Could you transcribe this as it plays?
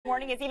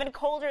morning is even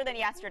colder than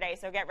yesterday,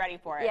 so get ready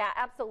for it. Yeah,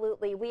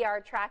 absolutely. We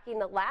are tracking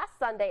the last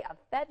Sunday of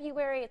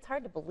February. It's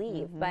hard to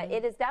believe, but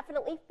it is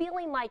definitely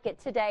feeling like it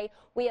today.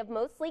 We have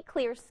mostly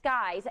clear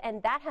skies,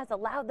 and that has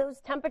allowed those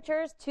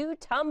temperatures to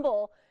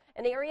tumble.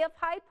 An area of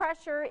high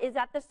pressure is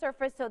at the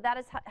surface, so that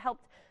has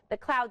helped the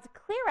clouds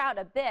clear out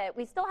a bit.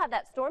 We still have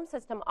that storm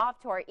system off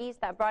to our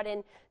east that brought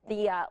in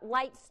the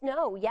light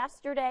snow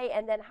yesterday,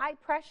 and then high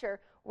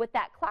pressure with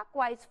that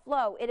clockwise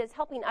flow. It is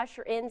helping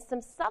usher in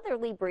some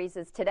southerly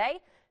breezes today.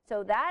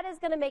 So that is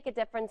going to make a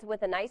difference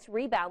with a nice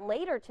rebound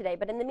later today.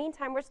 But in the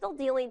meantime, we're still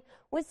dealing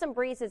with some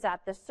breezes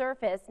at the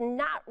surface,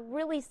 not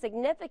really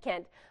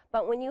significant.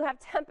 But when you have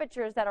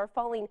temperatures that are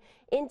falling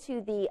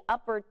into the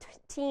upper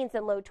teens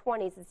and low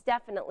 20s, it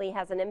definitely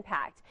has an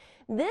impact.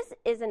 This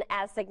isn't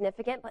as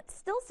significant, but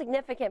still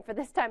significant for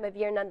this time of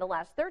year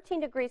nonetheless. 13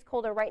 degrees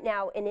colder right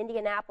now in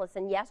Indianapolis,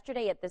 and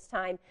yesterday at this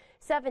time,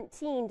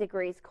 17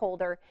 degrees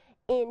colder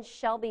in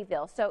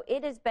Shelbyville. So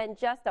it has been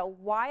just a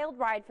wild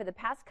ride for the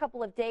past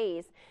couple of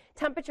days.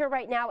 Temperature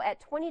right now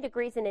at 20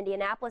 degrees in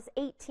Indianapolis,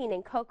 18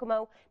 in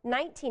Kokomo,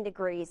 19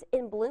 degrees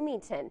in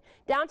Bloomington.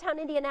 Downtown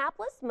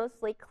Indianapolis,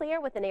 mostly clear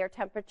with an air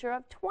temperature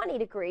of 20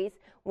 degrees.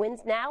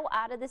 Winds now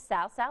out of the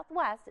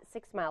south-southwest at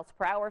 6 miles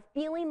per hour,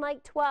 feeling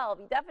like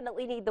 12. You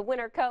definitely need the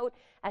winter coat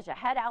as you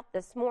head out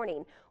this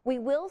morning. We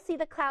will see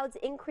the clouds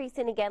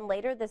increasing again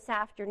later this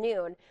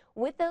afternoon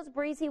with those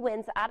breezy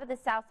winds out of the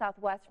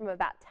south-southwest from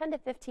about 10 to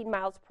 15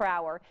 miles per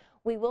hour.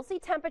 We will see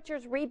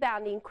temperatures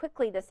rebounding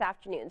quickly this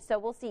afternoon, so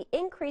we'll see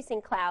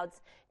increasing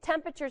clouds.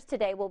 Temperatures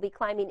today will be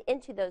climbing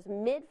into those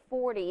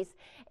mid-40s,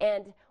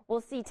 and we'll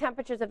see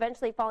temperatures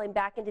eventually falling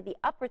back into the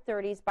upper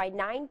 30s by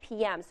 9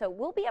 p.m. So it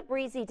will be a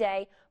breezy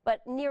day, but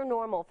near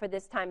normal for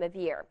this time of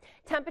year.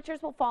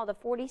 Temperatures will fall to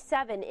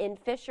 47 in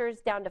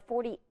Fishers, down to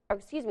 40, or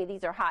excuse me,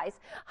 these are highs.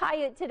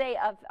 High today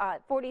of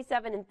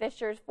 47 in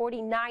Fishers,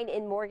 49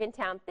 in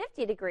Morgantown,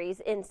 50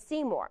 degrees in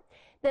Seymour.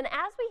 Then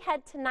as we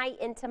head tonight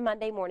into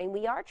Monday morning,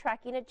 we are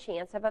tracking a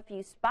chance of a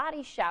few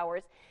spotty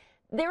showers.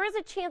 There is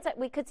a chance that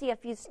we could see a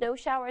few snow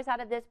showers out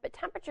of this, but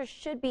temperatures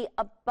should be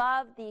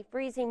above the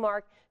freezing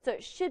mark, so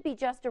it should be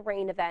just a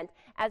rain event.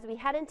 As we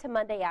head into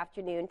Monday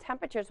afternoon,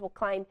 temperatures will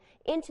climb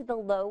into the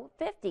low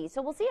 50s.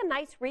 So we'll see a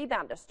nice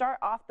rebound to start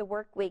off the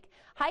work week.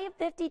 High of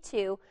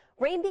 52.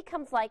 Rain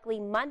becomes likely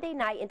Monday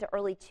night into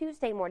early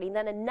Tuesday morning.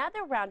 Then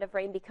another round of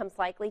rain becomes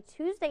likely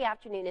Tuesday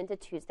afternoon into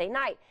Tuesday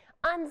night.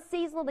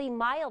 Unseasonably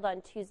mild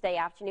on Tuesday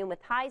afternoon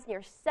with highs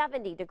near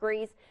 70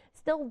 degrees.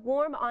 Still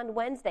warm on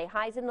Wednesday,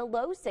 highs in the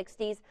low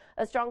 60s.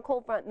 A strong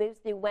cold front moves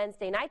through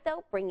Wednesday night,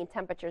 though, bringing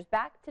temperatures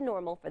back to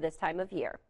normal for this time of year.